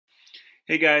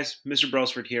Hey guys, Mr.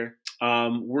 Brailsford here.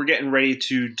 We're getting ready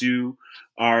to do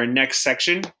our next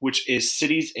section, which is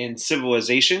cities and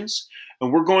civilizations.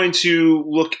 And we're going to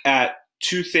look at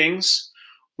two things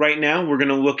right now. We're going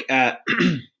to look at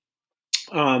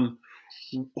um,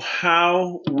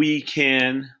 how we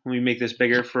can, let me make this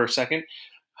bigger for a second,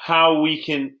 how we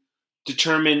can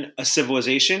determine a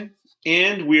civilization.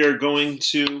 And we are going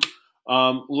to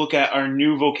look at our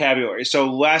new vocabulary. So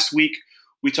last week,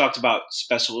 we talked about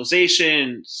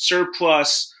specialization,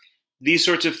 surplus, these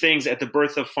sorts of things at the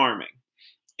birth of farming,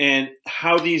 and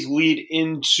how these lead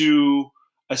into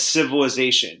a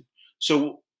civilization.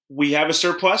 So we have a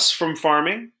surplus from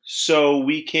farming, so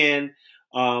we can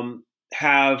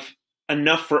have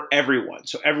enough for everyone.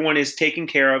 So everyone is taken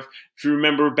care of. If you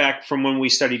remember back from when we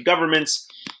studied governments,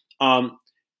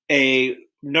 a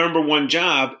number one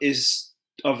job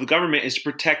of the government is to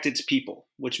protect its people,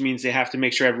 which means they have to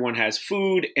make sure everyone has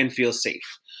food and feels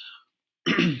safe.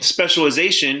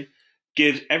 Specialization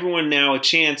gives everyone now a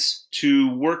chance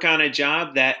to work on a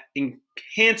job that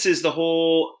enhances the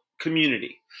whole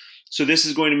community. So this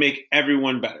is going to make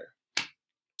everyone better.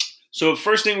 So the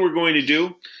first thing we're going to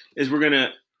do is we're going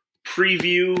to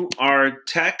preview our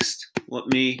text. Let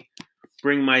me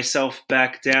bring myself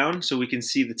back down so we can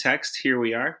see the text. Here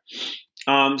we are.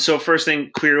 So first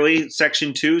thing, clearly,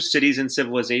 section 2, cities and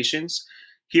civilizations.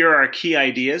 Here are our key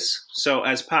ideas. So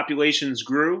as populations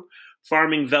grew,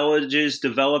 farming villages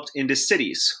developed into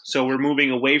cities. So we're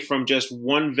moving away from just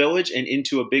one village and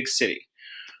into a big city.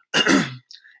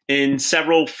 In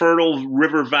several fertile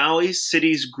river valleys,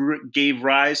 cities gave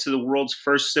rise to the world's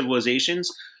first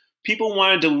civilizations. People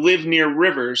wanted to live near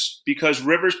rivers because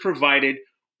rivers provided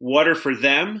water for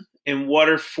them and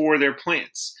water for their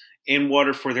plants and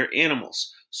water for their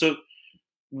animals. So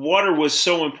water was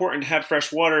so important to have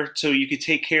fresh water so you could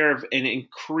take care of and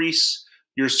increase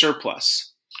your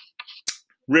surplus.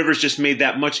 Rivers just made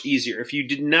that much easier. If you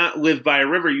did not live by a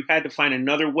river, you had to find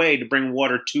another way to bring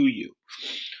water to you.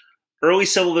 Early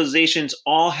civilizations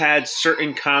all had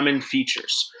certain common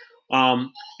features. And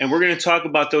we're going to talk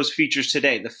about those features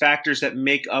today, the factors that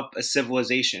make up a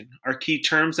civilization. Our key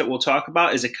terms that we'll talk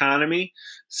about is economy,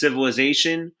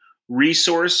 civilization,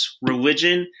 resource,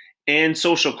 religion, and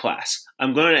social class.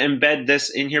 I'm going to embed this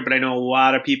in here, but I know a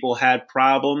lot of people had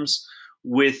problems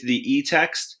with the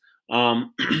e-text,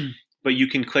 but you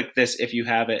can click this if you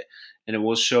have it, and it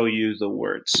will show you the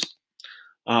words.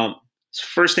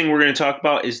 First thing we're going to talk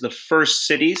about is the first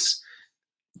cities.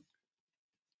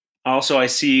 Also, I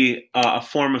see a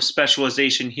form of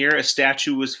specialization here. A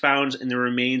statue was found in the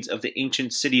remains of the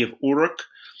ancient city of Uruk,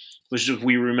 which, if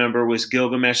we remember, was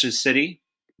Gilgamesh's city.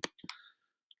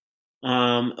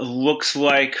 Looks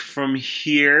like from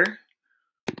here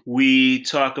we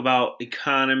talk about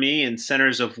economy and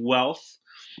centers of wealth.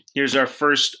 Here's our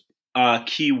first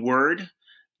key word: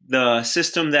 the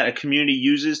system that a community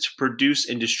uses to produce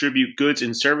and distribute goods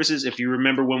and services. If you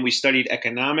remember when we studied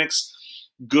economics,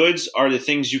 goods are the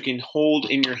things you can hold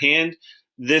in your hand.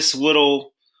 This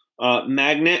little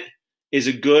magnet is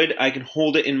a good. I can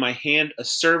hold it in my hand. A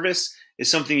service is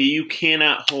something that you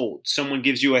cannot hold. Someone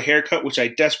gives you a haircut, which I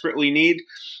desperately need.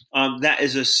 That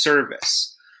is a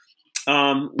service.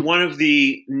 One of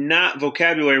the not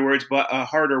vocabulary words, but a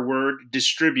harder word,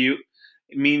 distribute,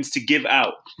 means to give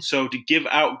out. So to give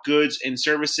out goods and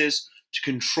services, to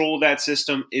control that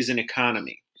system is an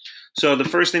economy. So the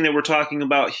first thing that we're talking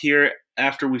about here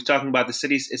after we've talked about the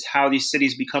cities is how these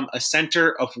cities become a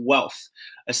center of wealth.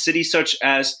 A city such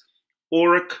as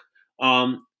Uruk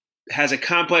has a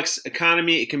complex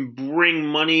economy. It can bring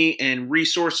money and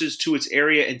resources to its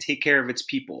area and take care of its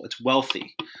people. It's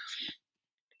wealthy.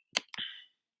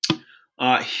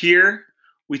 Here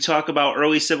we talk about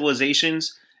early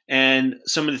civilizations and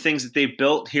some of the things that they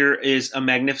built. Here is a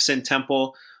magnificent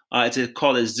temple. It's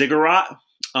called a ziggurat.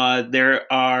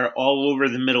 There are all over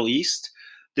the Middle East.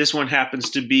 This one happens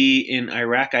to be in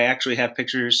Iraq. I actually have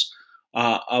pictures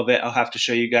of it. I'll have to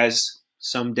show you guys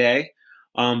someday.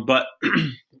 But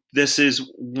this is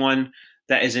one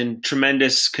that is in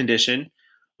tremendous condition.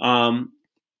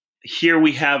 Here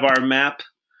we have our map,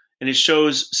 and it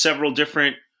shows several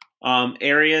different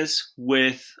areas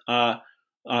with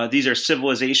these are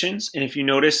civilizations. And if you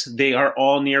notice, they are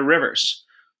all near rivers.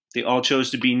 They all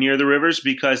chose to be near the rivers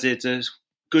because it's a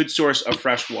good source of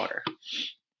fresh water.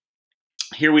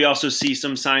 Here we also see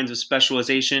some signs of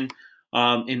specialization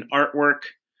in artwork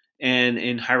and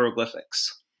in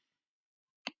hieroglyphics.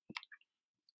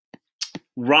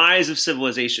 Rise of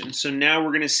civilization. So now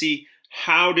we're going to see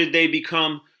how did they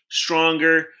become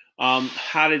stronger,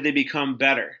 how did they become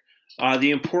better.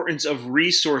 The importance of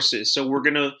resources. So we're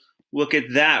going to look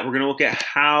at that. We're going to look at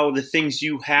how the things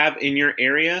you have in your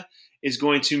area is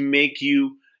going to make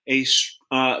you is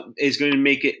going to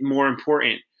make it more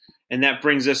important. And that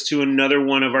brings us to another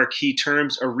one of our key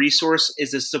terms. A resource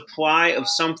is a supply of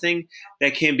something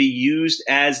that can be used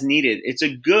as needed. It's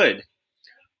a good.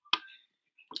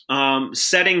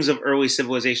 Settings of early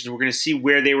civilizations. We're going to see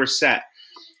where they were set.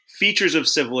 Features of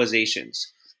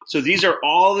civilizations. So these are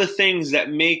all the things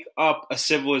that make up a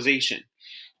civilization.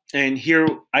 And here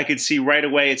I could see right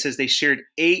away it says they shared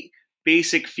 8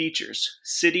 basic features.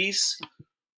 Cities,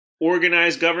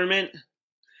 organized government,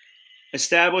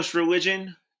 established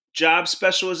religion, job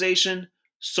specialization,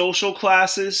 social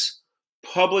classes,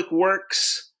 public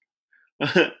works,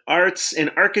 arts and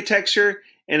architecture,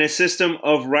 and a system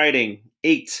of writing.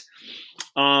 8.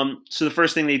 So the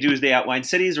first thing they do is they outline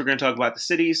cities. We're going to talk about the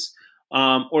cities.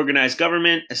 Organized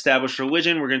government, established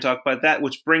religion. We're going to talk about that,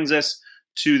 which brings us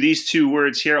to these 2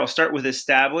 words here. I'll start with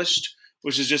established,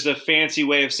 which is just a fancy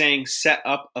way of saying set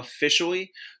up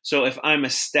officially. So if I'm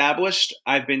established,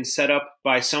 I've been set up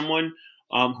by someone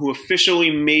who officially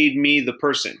made me the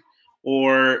person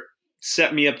or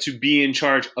set me up to be in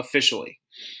charge officially.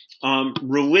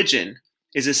 Religion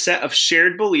is a set of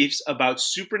shared beliefs about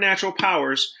supernatural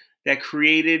powers that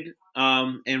created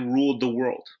and ruled the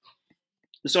world.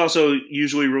 This also,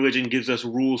 usually religion gives us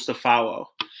rules to follow.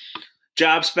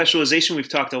 Job specialization, we've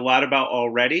talked a lot about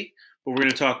already, but we're going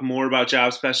to talk more about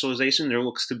job specialization. There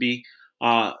looks to be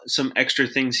some extra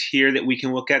things here that we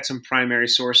can look at, some primary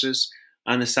sources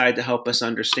on the side to help us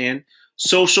understand.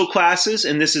 Social classes,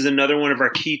 and this is another one of our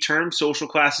key terms. Social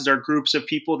classes are groups of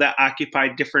people that occupy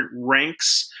different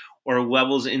ranks or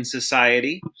levels in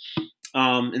society.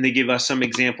 And they give us some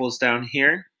examples down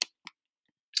here.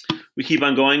 We keep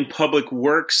on going. Public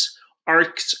works,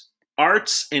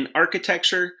 arts and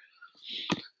architecture.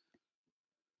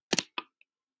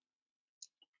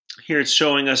 Here it's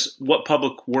showing us what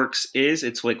public works is.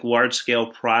 It's like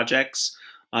large-scale projects,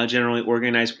 generally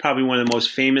organized. Probably one of the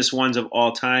most famous ones of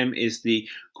all time is the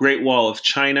Great Wall of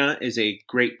China, is a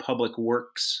great public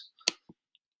works.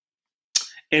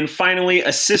 And finally,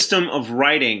 a system of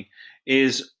writing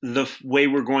is the way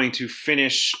we're going to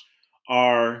finish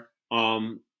our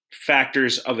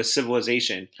factors of a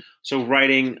civilization. So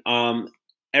writing,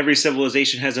 every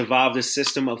civilization has evolved a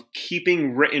system of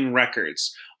keeping written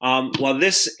records. While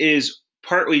this is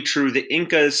partly true, the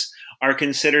Incas are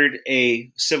considered a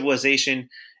civilization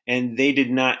and they did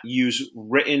not use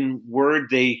written word.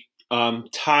 They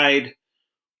tied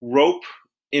rope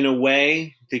in a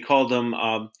way. They called them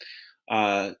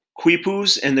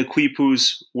quipus, and the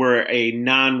quipus were a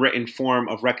non-written form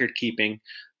of record keeping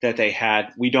that they had.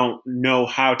 We don't know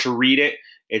how to read it.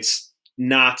 It's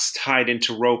knots tied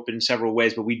into rope in several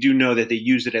ways, but we do know that they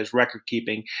use it as record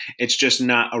keeping. It's just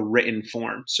not a written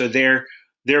form. So their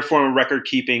form of record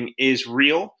keeping is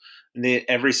real.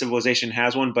 Every civilization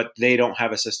has one, but they don't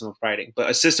have a system of writing.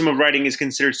 But a system of writing is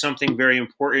considered something very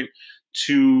important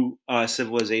to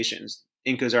civilizations.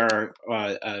 Incas are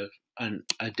a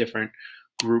different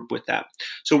group with that.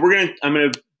 So I'm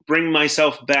gonna bring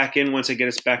myself back in once I get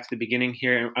us back to the beginning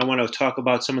here. I want to talk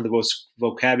about some of the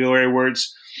vocabulary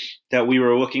words that we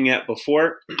were looking at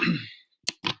before.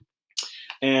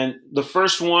 And the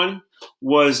first one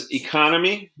was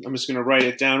economy. I'm just going to write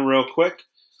it down real quick.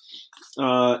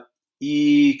 Economy.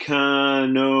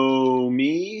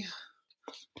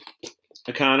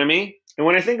 And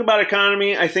when I think about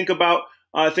economy, I think about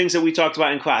things that we talked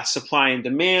about in class: supply and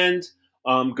demand,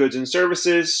 goods and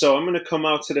services. So I'm going to come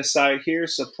out to the side here,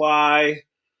 supply,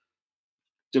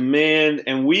 demand,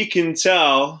 and we can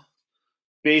tell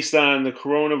based on the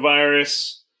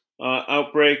coronavirus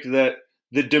outbreak that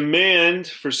the demand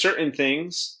for certain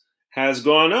things has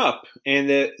gone up and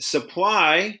the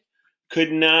supply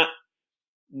could not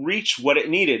reach what it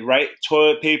needed, right?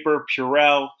 Toilet paper,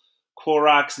 Purell,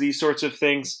 Clorox, these sorts of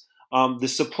things. The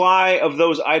supply of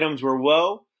those items were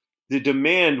low. The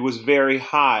demand was very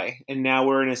high. And now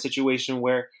we're in a situation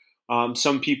where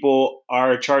some people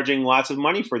are charging lots of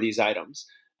money for these items.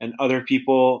 And other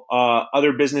people,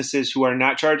 other businesses who are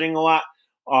not charging a lot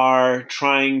are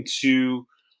trying to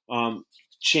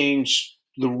change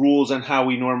the rules on how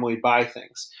we normally buy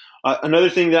things. Another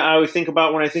thing that I would think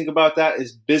about when I think about that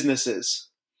is businesses.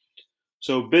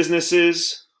 So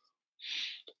businesses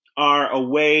are a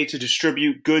way to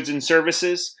distribute goods and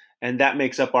services, and that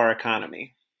makes up our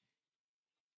economy.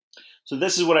 So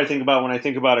this is what I think about when I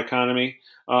think about economy.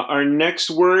 Our next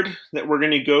word that we're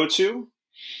going to go to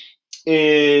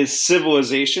is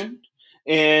civilization.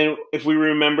 And if we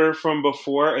remember from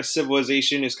before, a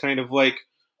civilization is kind of like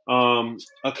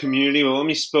a community. Well, let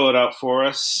me spell it out for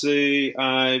us. Civilization,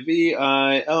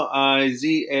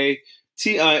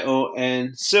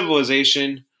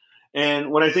 civilization.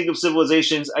 And when I think of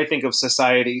civilizations, I think of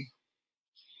society.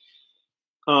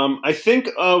 I think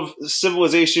of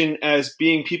civilization as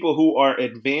being people who are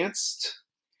advanced.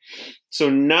 So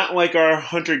not like our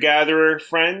hunter-gatherer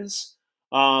friends.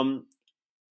 Well,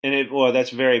 that's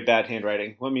very bad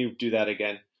handwriting. Let me do that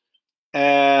again.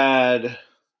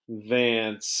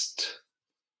 Advanced.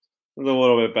 A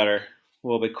little bit better, a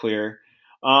little bit clearer.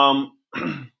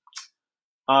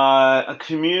 A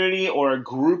community or a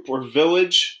group or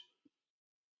village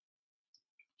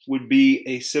would be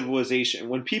a civilization.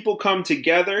 When people come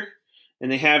together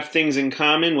and they have things in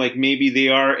common, like maybe they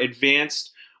are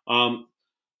advanced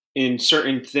in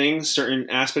certain things, certain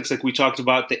aspects, like we talked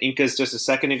about the Incas just a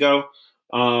second ago,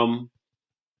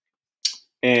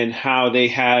 and how they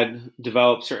had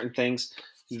developed certain things,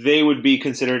 they would be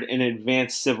considered an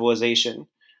advanced civilization.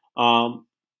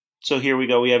 So here we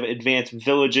go. We have advanced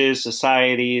villages,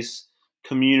 societies,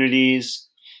 communities,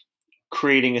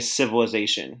 creating a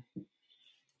civilization.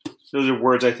 Those are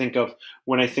words I think of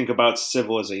when I think about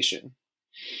civilization.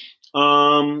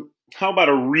 How about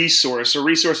a resource? A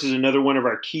resource is another one of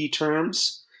our key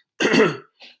terms that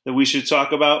we should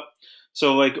talk about.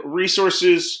 So like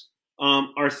resources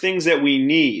are things that we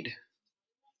need.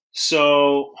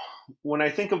 So when I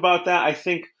think about that, I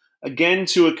think again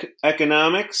to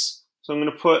economics. So I'm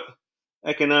going to put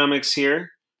economics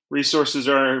here. Resources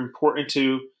are important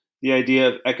to the idea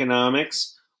of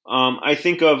economics. I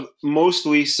think of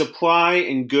mostly supply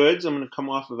and goods. I'm going to come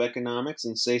off of economics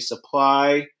and say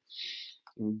supply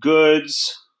and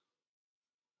goods.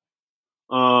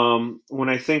 When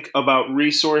I think about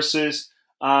resources,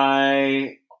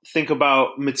 I think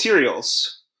about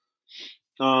materials.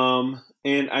 And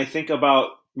I think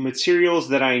about materials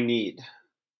that I need.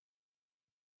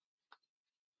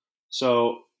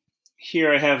 So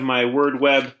here I have my word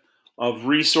web of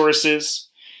resources.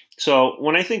 So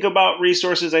when I think about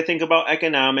resources, I think about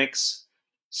economics,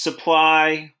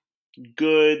 supply,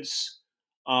 goods,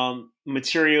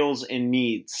 materials, and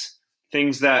needs.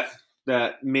 Things that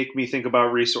make me think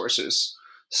about resources.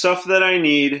 Stuff that I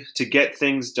need to get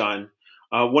things done.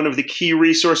 One of the key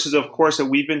resources, of course, that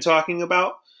we've been talking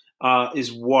about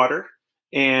is water,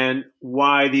 and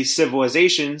why these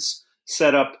civilizations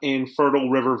set up in fertile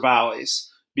river valleys,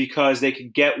 because they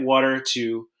could get water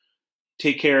to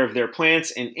take care of their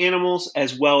plants and animals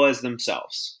as well as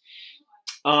themselves.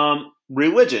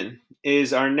 Religion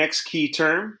is our next key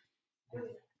term.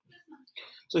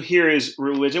 So here is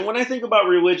religion. When I think about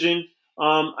religion,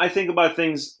 I think about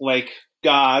things like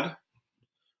God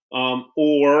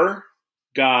or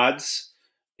gods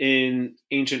in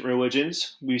ancient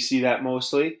religions. We see that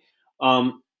mostly.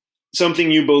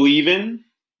 Something you believe in.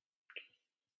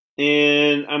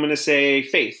 And I'm going to say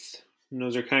faith. And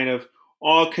those are kind of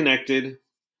all connected.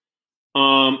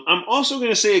 I'm also going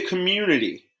to say a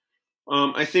community.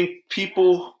 I think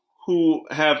people who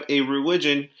have a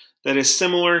religion that is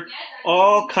similar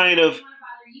all kind of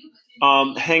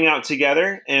hang out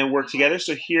together and work together.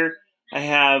 So here I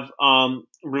have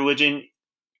religion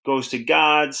goes to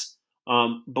gods,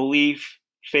 belief,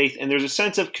 faith, and there's a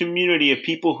sense of community of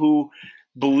people who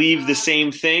believe the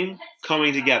same thing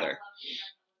coming together.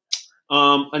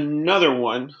 Another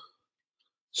one,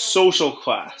 social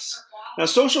class. Now,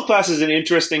 social class is an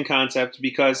interesting concept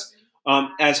because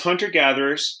as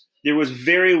hunter-gatherers, there was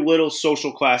very little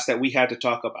social class that we had to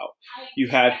talk about. You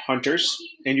had hunters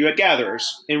and you had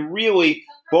gatherers, and really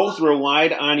both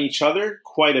relied on each other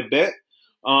quite a bit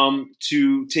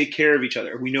to take care of each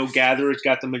other. We know gatherers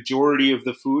got the majority of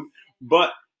the food,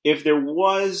 but if there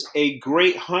was a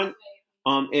great hunt,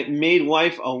 it made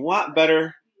life a lot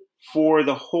better for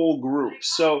the whole group.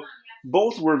 So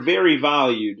both were very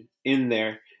valued in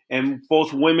there, and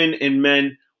both women and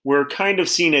men were kind of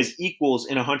seen as equals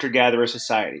in a hunter-gatherer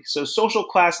society. So social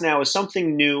class now is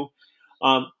something new.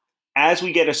 As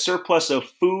we get a surplus of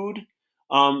food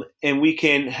and we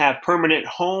can have permanent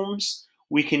homes,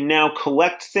 we can now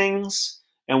collect things,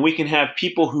 and we can have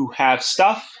people who have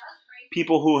stuff,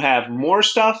 people who have more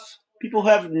stuff, people who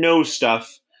have no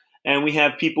stuff, and we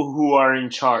have people who are in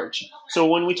charge. So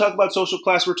when we talk about social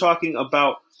class, we're talking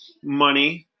about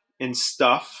money and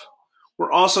stuff.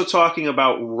 We're also talking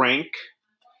about rank.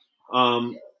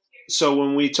 So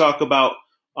when we talk about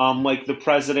like the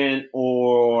president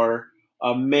or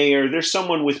a mayor, there's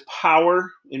someone with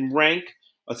power and rank,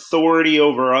 authority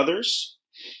over others.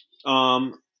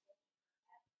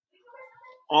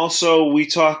 Also, we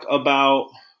talk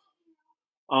about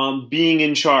being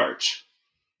in charge.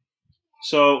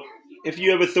 So if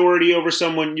you have authority over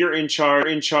someone, you're in charge,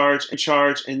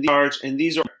 and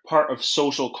these are part of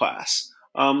social class.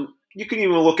 You can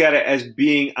even look at it as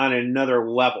being on another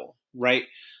level, right?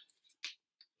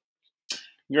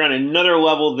 You're on another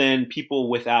level than people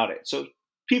without it. So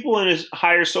people in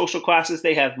higher social classes,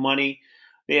 they have money,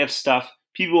 they have stuff.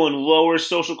 People in lower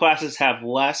social classes have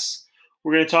less.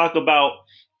 We're going to talk about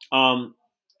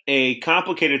a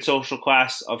complicated social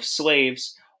class of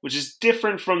slaves, which is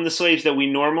different from the slaves that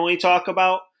we normally talk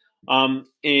about.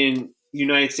 In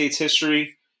United States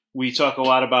history, we talk a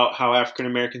lot about how African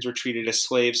Americans were treated as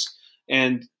slaves.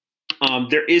 And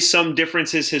there is some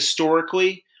differences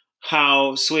historically,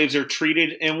 how slaves are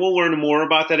treated. And we'll learn more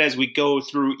about that as we go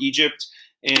through Egypt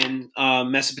and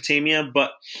Mesopotamia.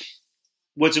 But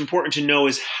what's important to know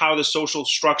is how the social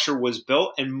structure was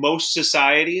built. And most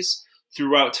societies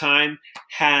throughout time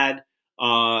had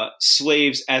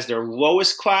slaves as their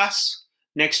lowest class.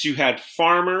 Next, you had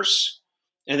farmers.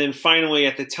 And then finally,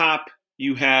 at the top,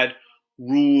 you had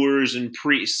rulers and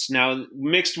priests. Now,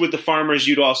 mixed with the farmers,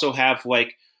 you'd also have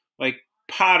like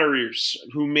potters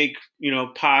who make,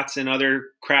 pots and other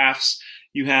crafts.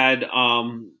 You had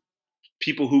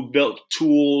people who built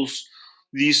tools,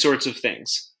 these sorts of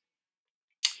things.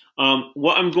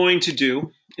 What I'm going to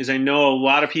do is, I know a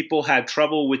lot of people had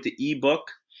trouble with the ebook,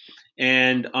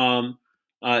 and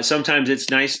sometimes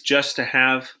it's nice just to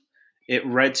have it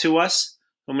read to us.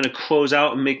 I'm going to close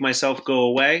out and make myself go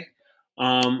away.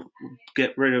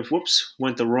 Get rid of,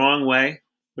 went the wrong way.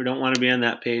 We don't want to be on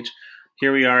that page.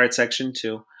 Here we are at section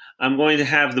 2. I'm going to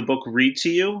have the book read to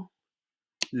you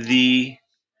the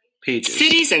pages.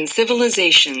 Cities and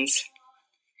civilizations.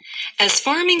 As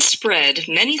farming spread,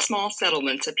 many small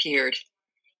settlements appeared.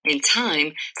 In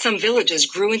time, some villages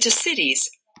grew into cities.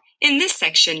 In this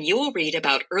section, you will read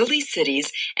about early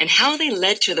cities and how they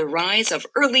led to the rise of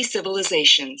early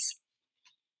civilizations.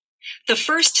 The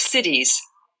first cities.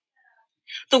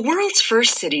 The world's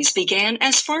first cities began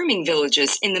as farming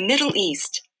villages in the Middle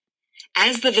East.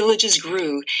 As the villages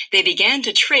grew, they began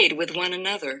to trade with one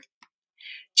another.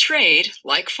 Trade,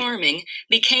 like farming,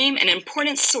 became an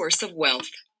important source of wealth.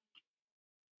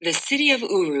 The city of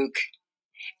Uruk.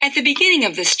 At the beginning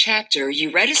of this chapter,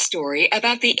 you read a story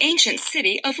about the ancient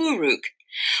city of Uruk.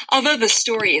 Although the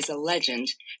story is a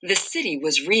legend, the city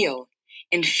was real.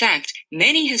 In fact,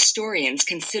 many historians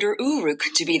consider Uruk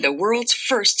to be the world's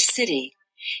first city.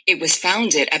 It was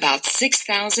founded about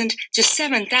 6,000 to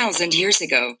 7,000 years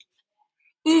ago.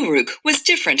 Uruk was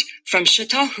different from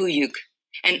Çatalhöyük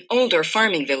and older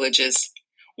farming villages.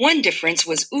 One difference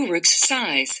was Uruk's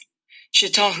size.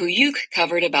 Çatalhöyük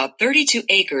covered about 32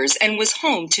 acres and was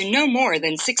home to no more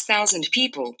than 6,000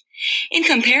 people. In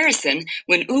comparison,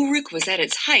 when Uruk was at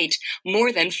its height,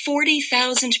 more than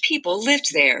 40,000 people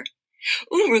lived there.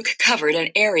 Uruk covered an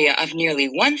area of nearly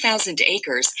 1,000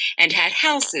 acres and had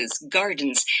houses,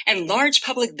 gardens, and large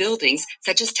public buildings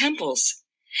such as temples.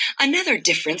 Another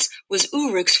difference was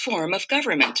Uruk's form of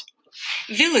government.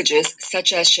 Villages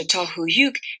such as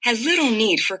Çatalhöyük had little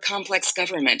need for complex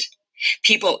government.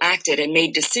 People acted and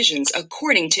made decisions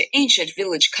according to ancient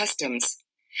village customs.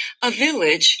 A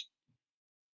village...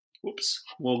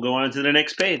 We'll go on to the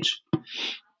next page.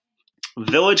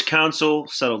 Village council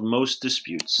settled most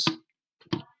disputes.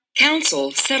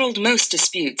 Council settled most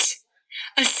disputes.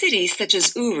 A city such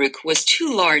as Uruk was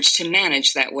too large to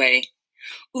manage that way.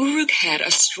 Uruk had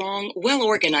a strong,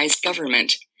 well-organized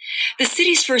government. The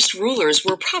city's first rulers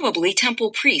were probably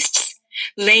temple priests.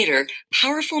 Later,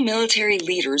 powerful military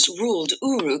leaders ruled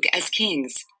Uruk as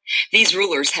kings. These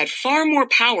rulers had far more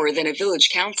power than a village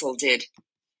council did.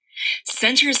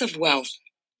 Centers of wealth.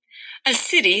 A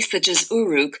city such as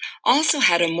Uruk also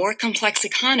had a more complex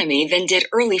economy than did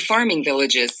early farming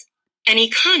villages. An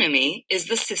economy is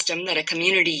the system that a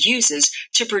community uses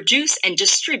to produce and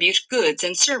distribute goods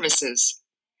and services.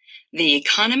 The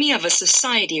economy of a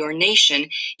society or nation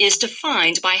is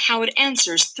defined by how it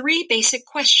answers 3 basic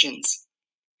questions.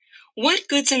 What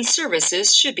goods and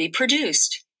services should be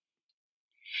produced?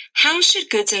 How should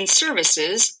goods and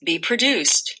services be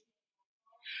produced?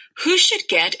 Who should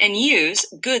get and use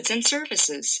goods and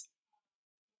services?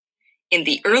 In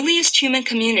the earliest human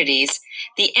communities,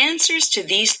 the answers to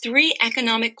these 3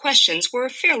 economic questions were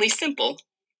fairly simple.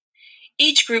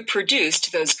 Each group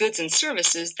produced those goods and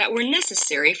services that were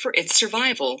necessary for its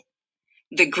survival.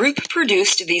 The group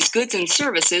produced these goods and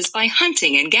services by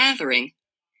hunting and gathering.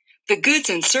 The goods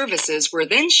and services were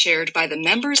then shared by the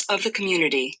members of the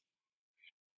community.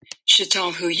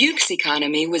 Çatalhöyük's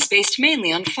economy was based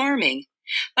mainly on farming.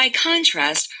 By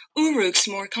contrast, Uruk's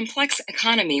more complex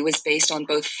economy was based on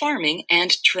both farming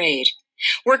and trade.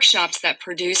 Workshops that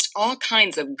produced all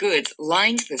kinds of goods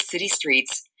lined the city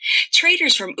streets.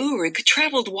 Traders from Uruk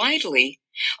traveled widely.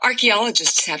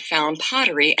 Archaeologists have found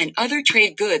pottery and other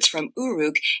trade goods from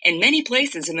Uruk in many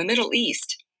places in the Middle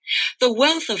East. The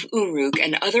wealth of Uruk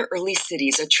and other early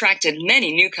cities attracted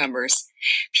many newcomers.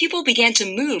 People began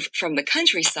to move from the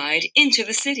countryside into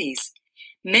the cities.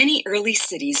 Many early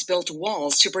cities built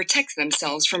walls to protect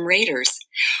themselves from raiders.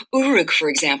 Uruk, for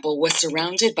example, was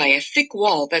surrounded by a thick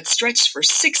wall that stretched for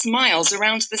 6 miles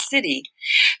around the city.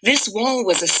 This wall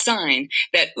was a sign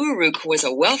that Uruk was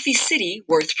a wealthy city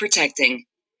worth protecting.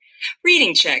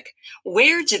 Reading check.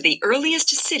 Where did the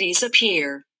earliest cities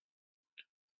appear?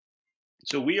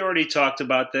 So we already talked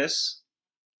about this.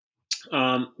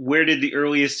 Where did the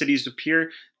earliest cities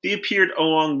appear? They appeared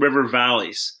along river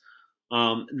valleys.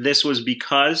 This was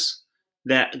because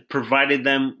that provided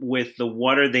them with the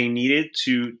water they needed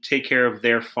to take care of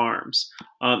their farms.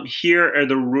 Here are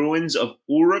the ruins of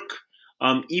Uruk.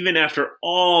 Even after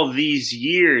all these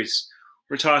years,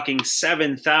 we're talking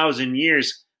 7,000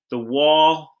 years, the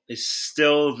wall is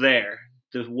still there.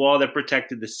 The wall that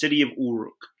protected the city of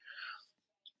Uruk.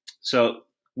 So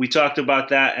we talked about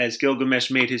that as Gilgamesh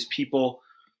made his people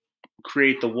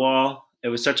create the wall. It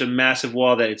was such a massive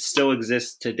wall that it still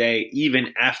exists today,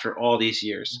 even after all these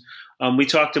years. We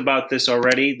talked about this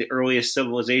already. The earliest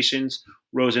civilizations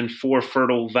rose in 4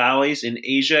 fertile valleys in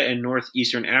Asia and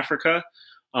northeastern Africa.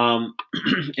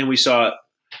 And we saw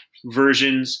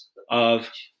versions of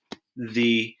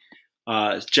the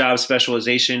job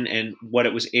specialization and what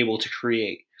it was able to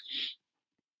create.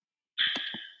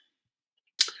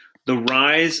 The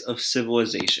rise of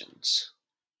civilizations.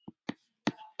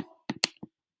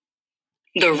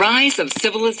 The rise of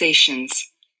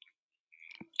civilizations.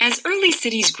 As early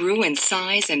cities grew in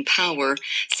size and power,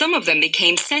 some of them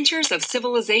became centers of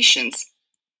civilizations.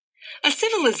 A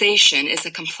civilization is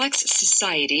a complex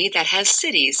society that has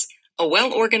cities, a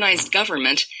well-organized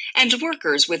government, and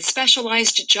workers with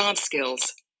specialized job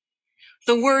skills.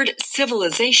 The word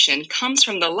civilization comes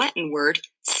from the Latin word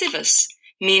civus,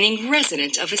 meaning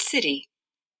resident of a city.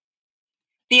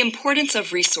 The importance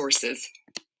of resources.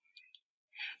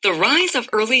 The rise of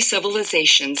early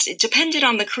civilizations depended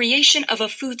on the creation of a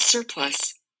food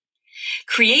surplus.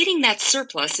 Creating that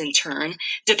surplus, in turn,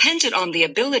 depended on the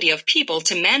ability of people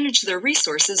to manage their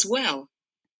resources well.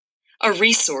 A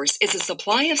resource is a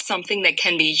supply of something that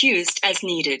can be used as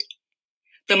needed.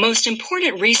 The most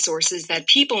important resources that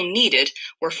people needed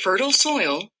were fertile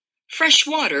soil, fresh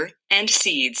water, and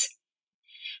seeds.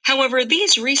 However,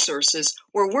 these resources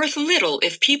were worth little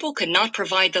if people could not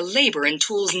provide the labor and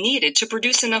tools needed to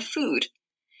produce enough food.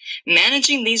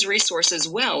 Managing these resources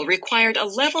well required a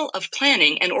level of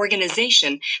planning and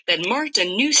organization that marked a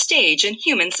new stage in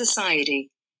human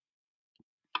society.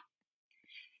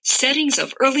 Settings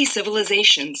of early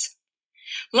civilizations.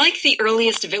 Like the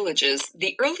earliest villages,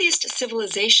 the earliest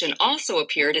civilization also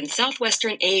appeared in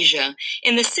southwestern Asia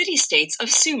in the city-states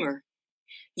of Sumer.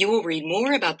 You will read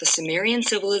more about the Sumerian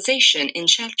civilization in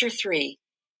Chapter 3.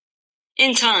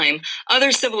 In time,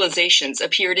 other civilizations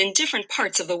appeared in different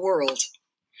parts of the world.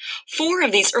 4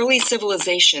 of these early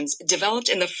civilizations developed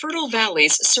in the fertile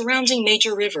valleys surrounding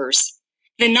major rivers.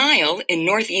 The Nile in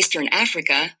northeastern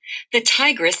Africa, the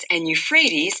Tigris and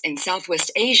Euphrates in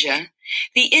southwest Asia,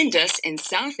 the Indus in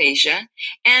South Asia,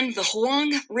 and the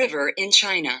Huang River in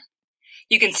China.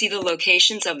 You can see the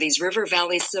locations of these river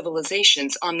valley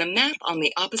civilizations on the map on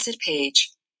the opposite page.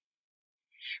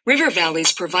 River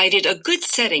valleys provided a good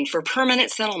setting for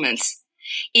permanent settlements.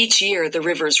 Each year, the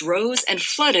rivers rose and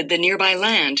flooded the nearby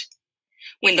land.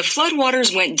 When the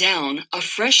floodwaters went down, a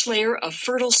fresh layer of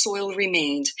fertile soil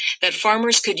remained that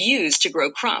farmers could use to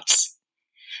grow crops.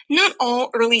 Not all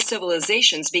early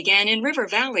civilizations began in river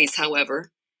valleys,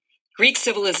 however. Greek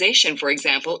civilization, for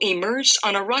example, emerged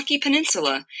on a rocky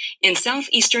peninsula in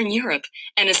southeastern Europe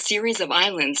and a series of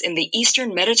islands in the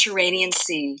eastern Mediterranean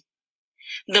Sea.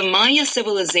 The Maya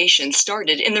civilization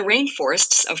started in the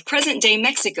rainforests of present-day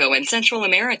Mexico and Central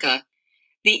America.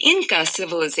 The Inca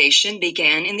civilization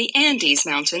began in the Andes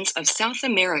Mountains of South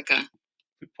America.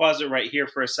 If we pause it right here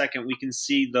for a second, we can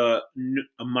see the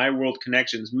My World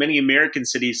connections. Many American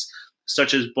cities,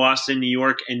 such as Boston, New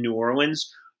York, and New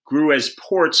Orleans, grew as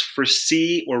ports for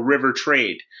sea or river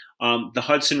trade. The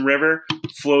Hudson River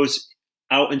flows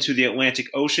out into the Atlantic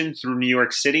Ocean through New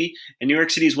York City, and New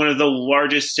York City is one of the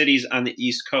largest cities on the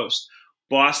East Coast.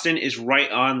 Boston is right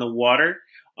on the water,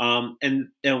 and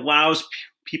it allows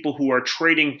people who are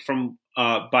trading from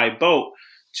by boat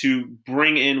to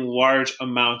bring in large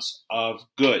amounts of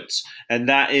goods. And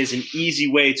that is an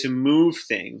easy way to move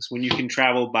things when you can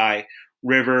travel by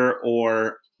river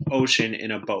or ocean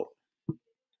in a boat.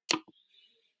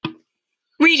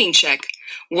 Reading check.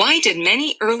 Why did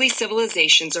many early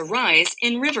civilizations arise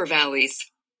in river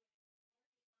valleys?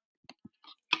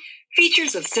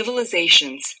 Features of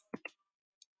civilizations.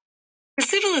 The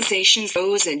civilizations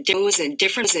rose in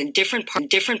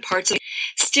different parts of.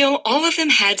 Still, all of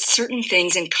them had certain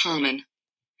things in common.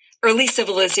 Early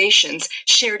civilizations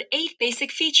shared 8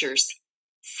 basic features: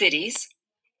 cities,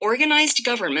 organized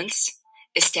governments,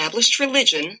 established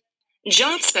religion,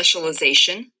 job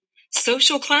specialization,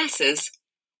 social classes,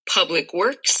 public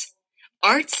works,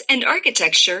 arts and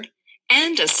architecture,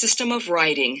 and a system of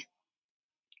writing.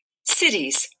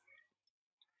 Cities.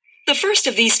 The first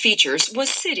of these features was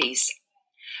cities.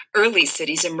 Early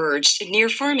cities emerged near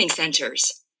farming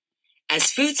centers.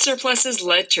 As food surpluses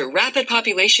led to rapid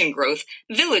population growth,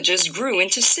 villages grew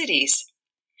into cities.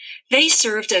 They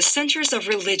served as centers of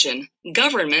religion,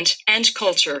 government, and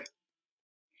culture.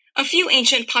 A few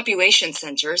ancient population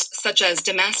centers, such as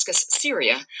Damascus,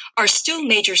 Syria, are still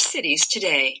major cities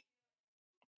today.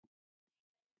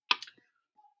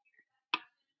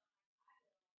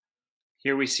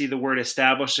 Here we see the word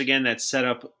established again, that's set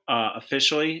up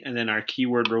officially, and then our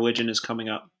keyword religion is coming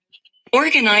up.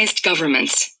 Organized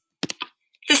governments.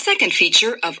 The second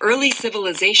feature of early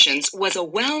civilizations was a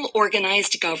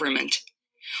well-organized government.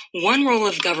 One role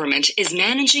of government is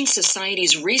managing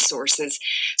society's resources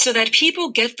so that people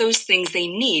get those things they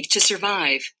need to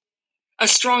survive. A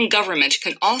strong government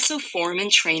can also form and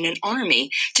train an army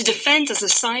to defend a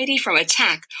society from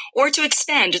attack or to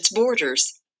expand its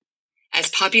borders. As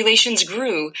populations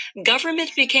grew,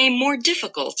 government became more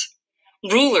difficult.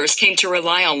 Rulers came to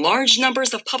rely on large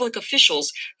numbers of public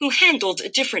officials who handled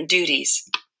different duties.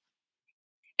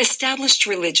 Established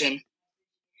religion.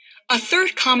 A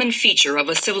third common feature of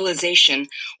a civilization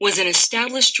was an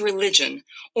established religion,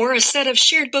 or a set of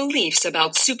shared beliefs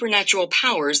about supernatural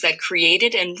powers that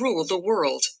created and ruled the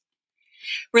world.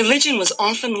 Religion was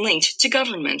often linked to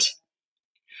government.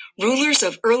 Rulers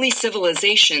of early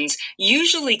civilizations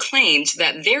usually claimed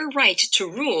that their right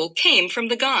to rule came from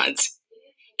the gods.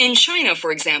 In China,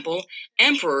 for example,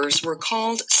 emperors were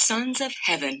called sons of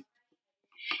heaven.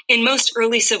 In most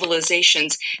early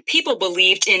civilizations, people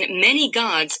believed in many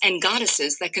gods and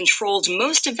goddesses that controlled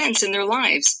most events in their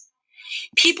lives.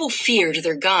 People feared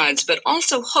their gods, but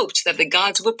also hoped that the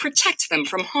gods would protect them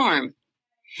from harm.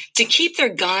 To keep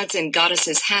their gods and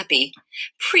goddesses happy,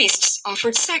 priests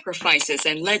offered sacrifices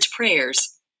and led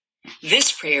prayers.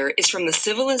 This prayer is from the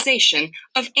civilization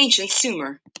of ancient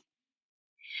Sumer.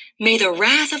 May the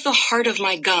wrath of the heart of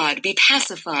my God be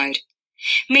pacified.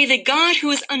 May the God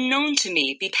who is unknown to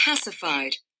me be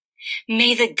pacified.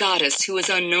 May the goddess who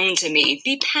is unknown to me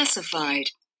be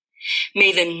pacified.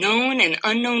 May the known and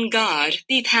unknown God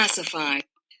be pacified.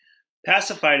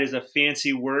 Pacified is a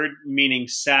fancy word meaning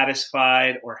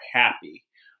satisfied or happy.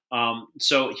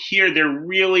 So here they're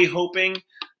really hoping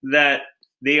that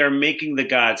they are making the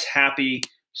gods happy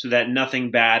so that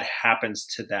nothing bad happens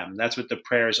to them. That's what the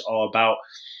prayer is all about.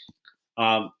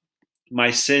 My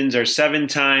sins are 7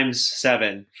 times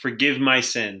 7. Forgive my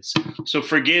sins. So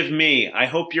forgive me. I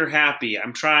hope you're happy.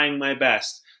 I'm trying my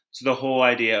best. It's the whole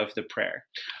idea of the prayer.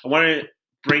 I want to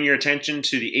bring your attention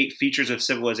to the 8 features of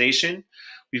civilization.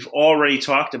 We've already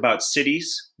talked about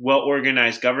cities,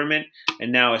 well-organized government,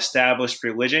 and now established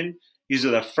religion. These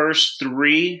are the first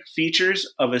 3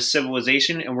 features of a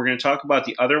civilization, and we're going to talk about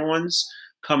the other ones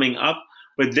coming up.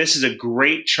 But this is a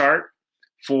great chart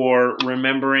for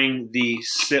remembering the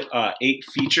 8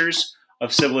 features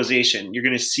of civilization. You're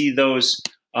going to see those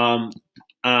on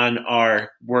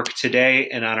our work today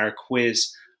and on our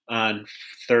quiz on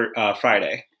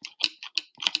Friday.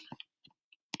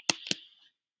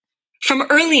 From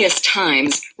earliest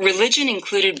times, religion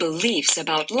included beliefs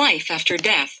about life after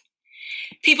death.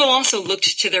 People also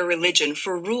looked to their religion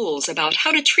for rules about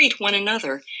how to treat one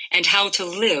another and how to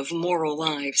live moral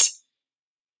lives.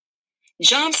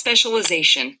 Job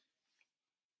specialization.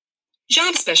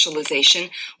 Job specialization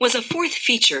was a 4th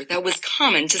feature that was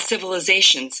common to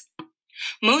civilizations.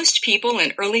 Most people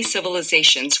in early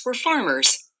civilizations were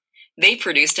farmers. They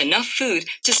produced enough food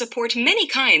to support many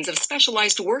kinds of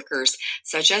specialized workers,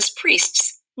 such as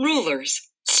priests, rulers,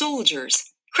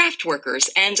 soldiers, craft workers,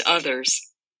 and others.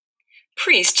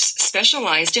 Priests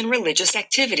specialized in religious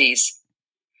activities.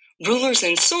 Rulers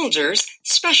and soldiers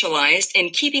specialized in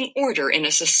keeping order in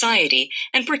a society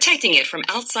and protecting it from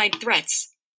outside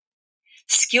threats.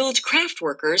 Skilled craft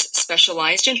workers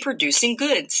specialized in producing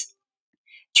goods.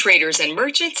 Traders and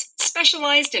merchants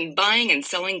specialized in buying and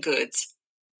selling goods.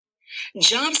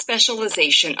 Job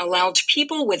specialization allowed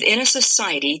people within a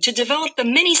society to develop the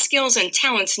many skills and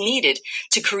talents needed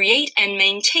to create and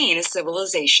maintain a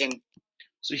civilization.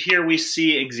 So here we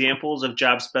see examples of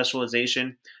job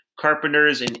specialization.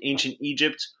 Carpenters in ancient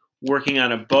Egypt working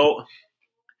on a boat,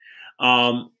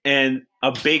 and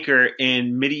a baker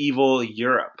in medieval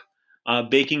Europe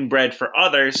baking bread for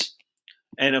others.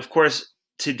 And of course,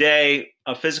 today,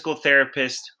 a physical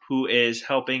therapist who is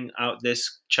helping out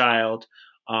this child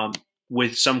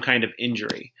with some kind of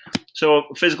injury. So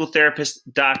physical therapists,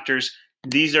 doctors,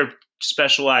 these are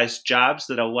specialized jobs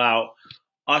that allow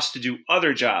us to do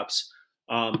other jobs.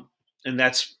 And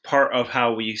that's part of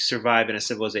how we survive in a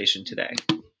civilization today.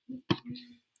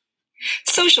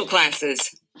 Social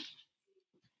classes.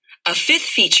 A fifth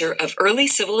feature of early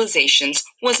civilizations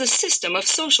was a system of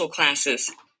social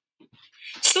classes.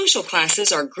 Social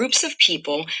classes are groups of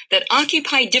people that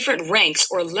occupy different ranks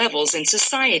or levels in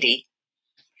society.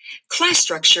 Class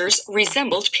structures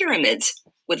resembled pyramids,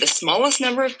 with the smallest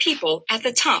number of people at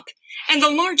the top and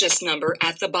the largest number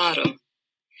at the bottom.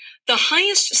 The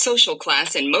highest social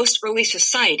class in most early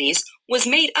societies was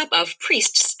made up of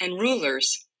priests and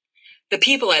rulers. The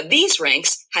people at these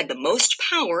ranks had the most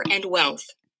power and wealth.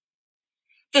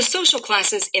 The social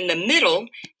classes in the middle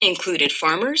included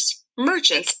farmers,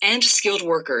 merchants, and skilled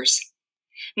workers.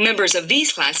 Members of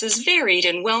these classes varied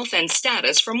in wealth and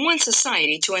status from one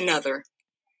society to another.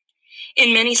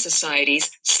 In many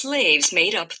societies, slaves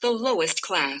made up the lowest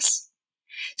class.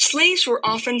 Slaves were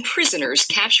often prisoners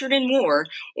captured in war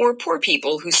or poor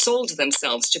people who sold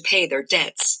themselves to pay their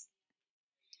debts.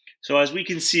 So as we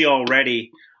can see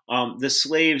already, the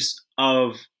slaves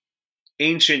of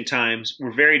ancient times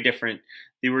were very different.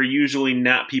 They were usually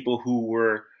not people who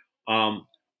were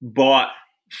bought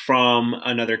from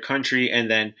another country and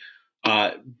then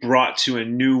brought to a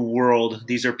new world.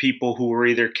 These are people who were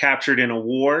either captured in a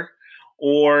war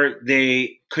or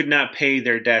they could not pay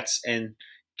their debts and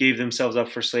gave themselves up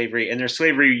for slavery. And their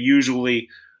slavery usually,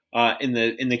 in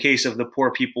the case of the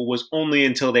poor people, was only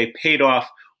until they paid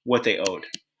off what they owed.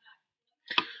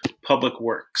 Public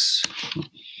works.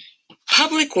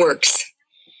 Public works.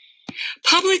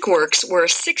 Public works were a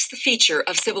sixth feature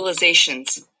of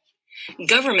civilizations.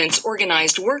 Governments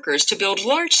organized workers to build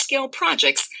large-scale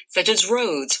projects such as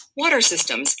roads, water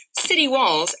systems, city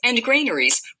walls, and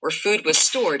granaries where food was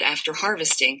stored after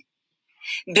harvesting.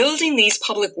 Building these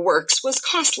public works was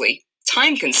costly,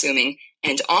 time-consuming,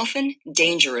 and often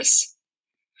dangerous.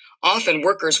 Often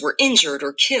workers were injured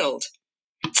or killed.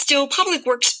 Still, public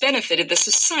works benefited the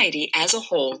society as a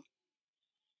whole.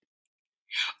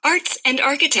 Arts and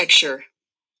architecture.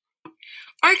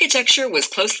 Architecture was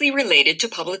closely related to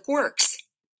public works.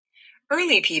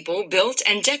 Early people built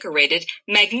and decorated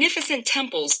magnificent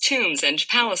temples, tombs, and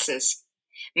palaces.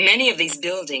 Many of these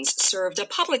buildings served a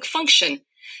public function,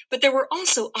 but there were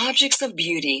also objects of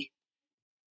beauty.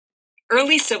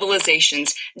 Early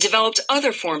civilizations developed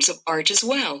other forms of art as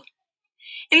well.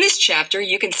 In this chapter,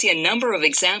 you can see a number of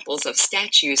examples of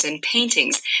statues and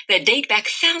paintings that date back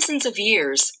thousands of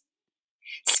years.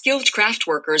 Skilled craft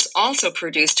workers also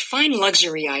produced fine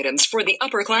luxury items for the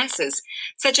upper classes,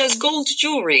 such as gold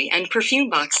jewelry and perfume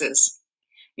boxes.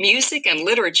 Music and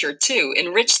literature, too,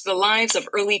 enriched the lives of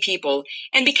early people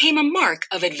and became a mark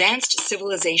of advanced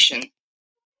civilization.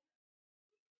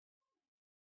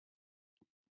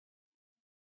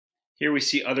 Here we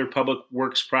see other public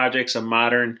works projects, a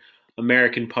modern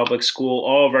American public school.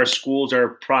 All of our schools are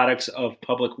products of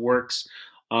public works.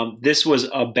 This was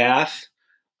a bath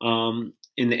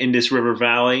in the Indus River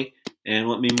Valley. And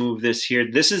let me move this here.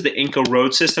 This is the Inca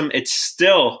road system. It's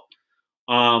still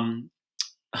a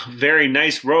very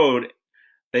nice road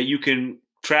that you can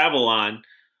travel on.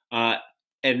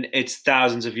 And it's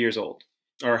thousands of years old,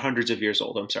 or hundreds of years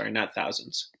old. I'm sorry, not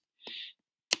thousands.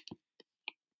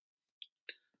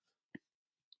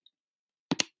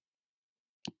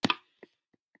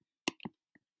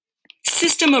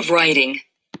 System of writing.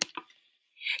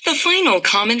 The final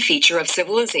common feature of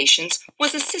civilizations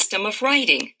was a system of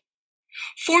writing.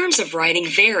 Forms of writing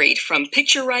varied from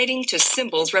picture writing to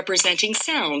symbols representing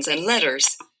sounds and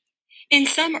letters. In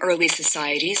some early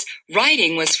societies,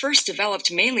 writing was first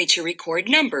developed mainly to record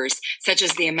numbers, such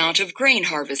as the amount of grain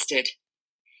harvested.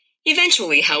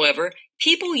 Eventually, however,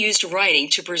 people used writing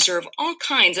to preserve all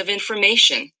kinds of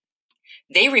information.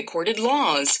 They recorded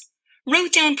laws,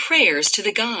 wrote down prayers to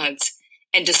the gods,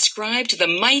 and described the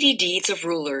mighty deeds of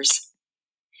rulers.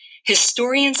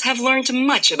 Historians have learned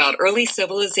much about early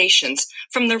civilizations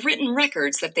from the written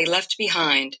records that they left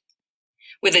behind.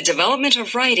 With the development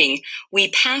of writing,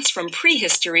 we pass from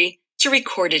prehistory to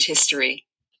recorded history.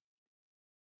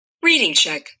 Reading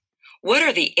check. What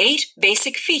are the 8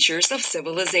 basic features of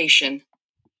civilization?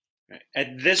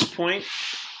 At this point,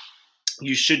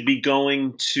 you should be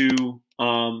going to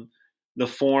the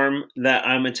form that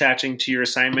I'm attaching to your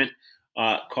assignment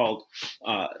called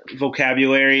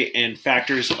Vocabulary and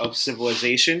Factors of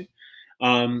Civilization.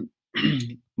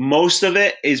 Most of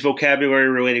it is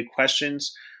vocabulary-related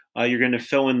questions. You're going to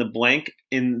fill in the blank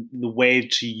in the way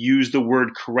to use the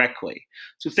word correctly.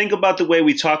 So think about the way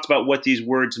we talked about what these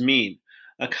words mean.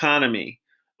 Economy.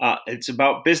 It's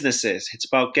about businesses. It's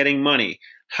about getting money.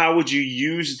 How would you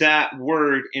use that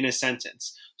word in a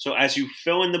sentence? So as you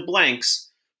fill in the blanks,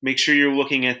 make sure you're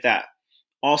looking at that.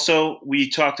 Also, we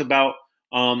talked about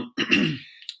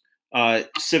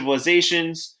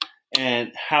civilizations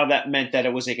and how that meant that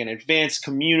it was like an advanced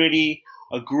community,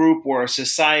 a group, or a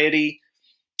society.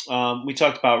 We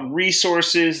talked about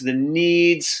resources, the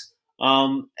needs,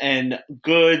 and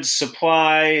goods,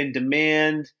 supply and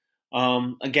demand.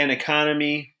 Again,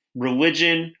 economy,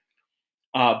 religion,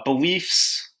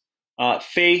 beliefs,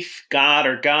 faith, God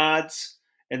or gods,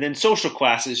 and then social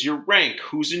classes, your rank,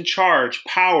 who's in charge,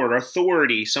 power,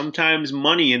 authority, sometimes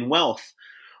money and wealth.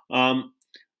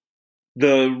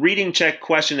 The reading check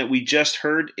question that we just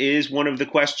heard is one of the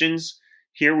questions.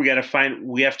 Here we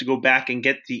have to go back and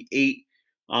get the 8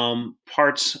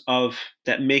 parts of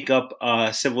that make up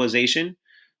civilization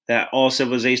that all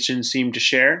civilizations seem to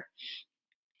share.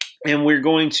 And we're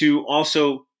going to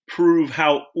also prove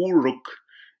how Uruk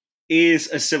is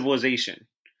a civilization.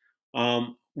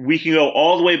 We can go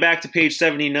all the way back to page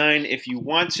 79 if you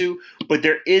want to, but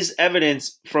there is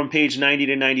evidence from page 90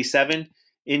 to 97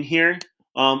 in here.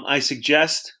 I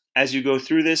suggest as you go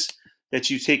through this that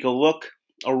you take a look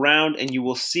around and you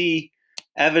will see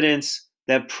evidence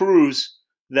that proves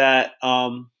that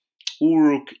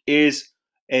Uruk is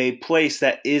a place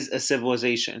that is a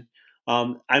civilization.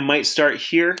 I might start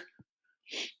here,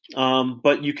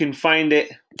 but you can find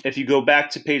it if you go back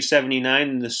to page 79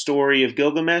 in the story of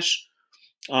Gilgamesh.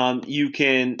 You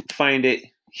can find it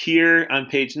here on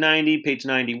page 90, page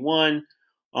 91.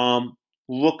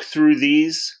 Look through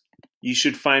these. You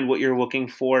should find what you're looking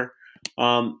for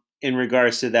in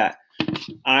regards to that.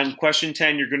 On question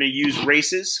 10, you're going to use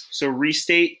races. So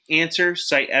restate, answer,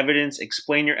 cite evidence,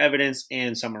 explain your evidence,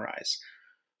 and summarize.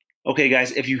 Okay,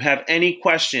 guys, if you have any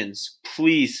questions,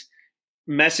 please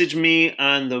message me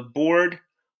on the board,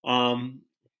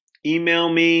 email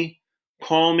me,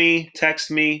 call me, text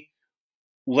me.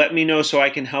 Let me know so I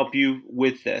can help you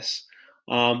with this.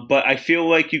 But I feel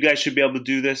like you guys should be able to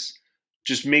do this.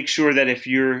 Just make sure that if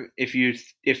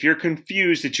you're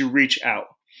confused, that you reach out.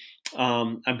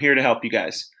 I'm here to help you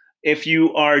guys. If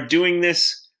you are doing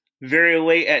this very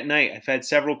late at night, I've had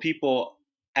several people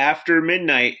after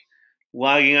midnight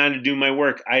logging on to do my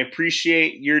work. I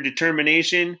appreciate your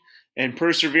determination and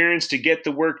perseverance to get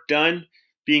the work done,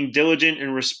 being diligent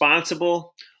and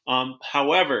responsible.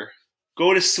 However,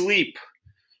 go to sleep.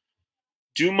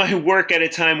 Do my work at a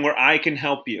time where I can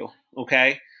help you,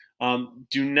 okay?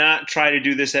 Do not try to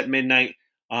do this at midnight.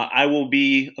 I will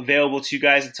be available to you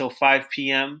guys until 5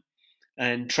 p.m.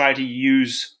 and try to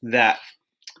use that.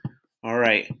 All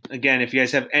right. Again, if you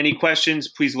guys have any questions,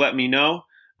 please let me know.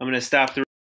 I'm going to stop the